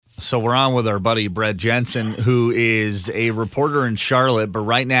So we're on with our buddy Brett Jensen, who is a reporter in Charlotte, but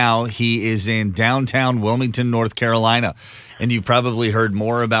right now he is in downtown Wilmington, North Carolina. And you've probably heard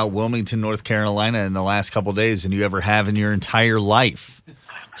more about Wilmington, North Carolina in the last couple of days than you ever have in your entire life.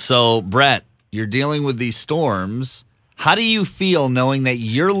 So, Brett, you're dealing with these storms. How do you feel knowing that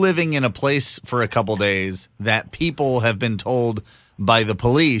you're living in a place for a couple days that people have been told by the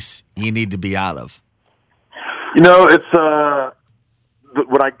police you need to be out of? You know, it's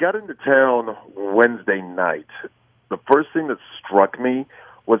when I got into town Wednesday night, the first thing that struck me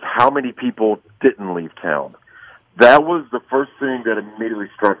was how many people didn't leave town. That was the first thing that immediately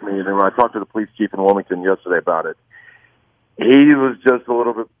struck me. And then when I talked to the police chief in Wilmington yesterday about it, he was just a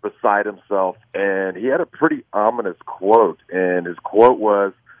little bit beside himself, and he had a pretty ominous quote. And his quote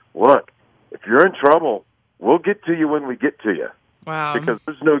was, "Look, if you're in trouble, we'll get to you when we get to you." Wow. Because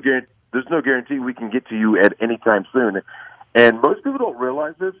there's no guarantee we can get to you at any time soon. And most people don't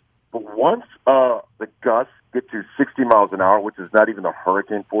realize this, but once the gusts get to 60 miles an hour, which is not even a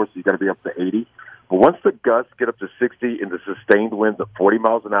hurricane force, so you got to be up to 80. But once the gusts get up to 60 and the sustained winds at 40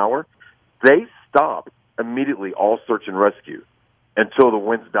 miles an hour, they stop immediately all search and rescue until the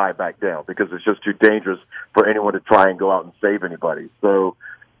winds die back down, because it's just too dangerous for anyone to try and go out and save anybody. So,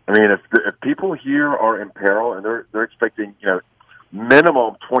 I mean, if people here are in peril and they're expecting,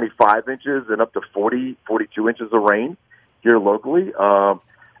 minimum 25 inches and up to 40, 42 inches of rain here locally,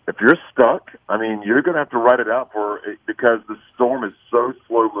 if you're stuck, I mean, you're going to have to ride it out because the storm is so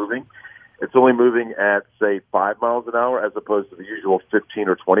slow moving. It's only moving at, say, 5 miles an hour as opposed to the usual 15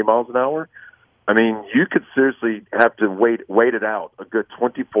 or 20 miles an hour. I mean, you could seriously have to wait it out a good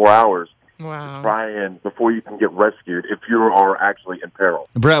 24 hours Wow. to try and before you can get rescued if you are actually in peril.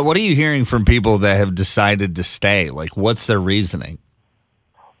 Brett, what are you hearing from people that have decided to stay? Like, what's their reasoning?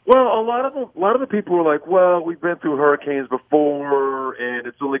 Well, a lot of the people are like, well, we've been through hurricanes before, and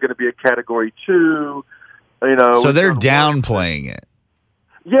it's only going to be a Category 2. So they're downplaying it.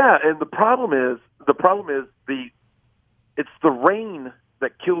 Yeah, and the problem is it's the rain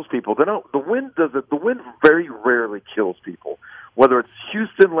that kills people. The wind does it. The wind very rarely kills people. Whether it's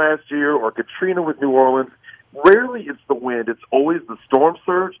Houston last year or Katrina with New Orleans, rarely it's the wind. It's always the storm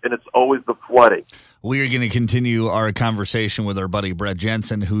surge, and it's always the flooding. We are going to continue our conversation with our buddy Brett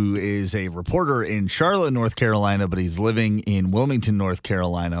Jensen, who is a reporter in Charlotte, North Carolina, but he's living in Wilmington, North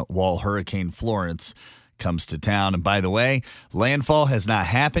Carolina, while Hurricane Florence comes to town. And by the way, landfall has not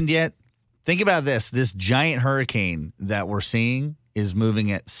happened yet. Think about this. This giant hurricane that we're seeing is moving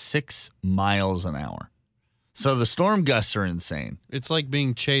at 6 miles an hour. So the storm gusts are insane. It's like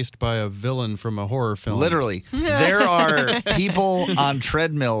being chased by a villain from a horror film. Literally. There are people on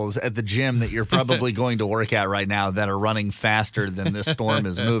treadmills at the gym that you're probably going to work at right now that are running faster than this storm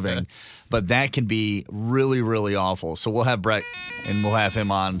is moving. But that can be really, really awful. So we'll have Brett, and we'll have him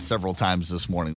on several times this morning.